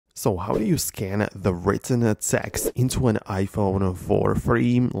So how do you scan the written text into an iPhone for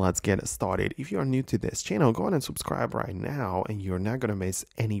free? Let's get started. If you are new to this channel, go ahead and subscribe right now and you're not going to miss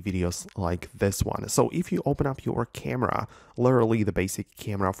any videos like this one. So if you open up your camera, literally the basic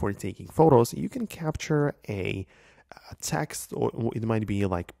camera for taking photos, you can capture a text, or it might be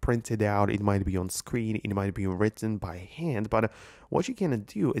like printed out, it might be on screen, it might be written by hand. But what you can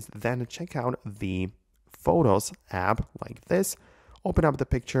do is then check out the Photos app like this. Open up the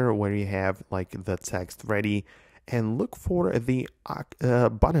picture where you have like the text ready and look for the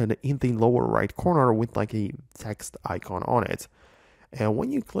button in the lower right corner with like a text icon on it. And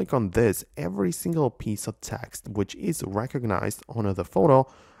when you click on this, every single piece of text which is recognized on the photo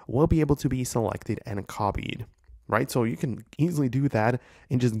will be able to be selected and copied, right? So you can easily do that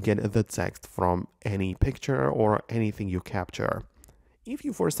and just get the text from any picture or anything you capture. If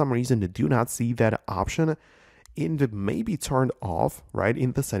you for some reason do not see that option, it may be turned off, right,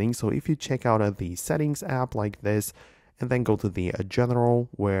 in the settings. So if you check out the settings app like this and then go to the general,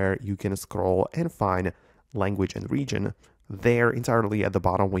 where you can scroll and find language and region, there entirely at the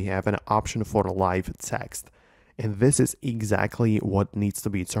bottom we have an option for live text. And this is exactly what needs to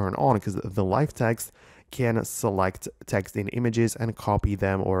be turned on, because the live text can select text in images and copy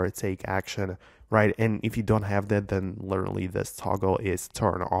them or take action, right? And if you don't have that, then literally this toggle is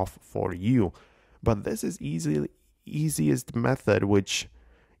turned off for you. But this is easiest method which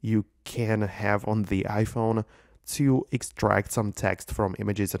you can have on the iPhone to extract some text from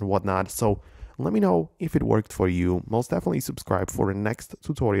images and whatnot. So let me know if it worked for you. Most definitely subscribe for the next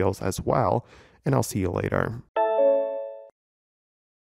tutorials as well, and I'll see you later.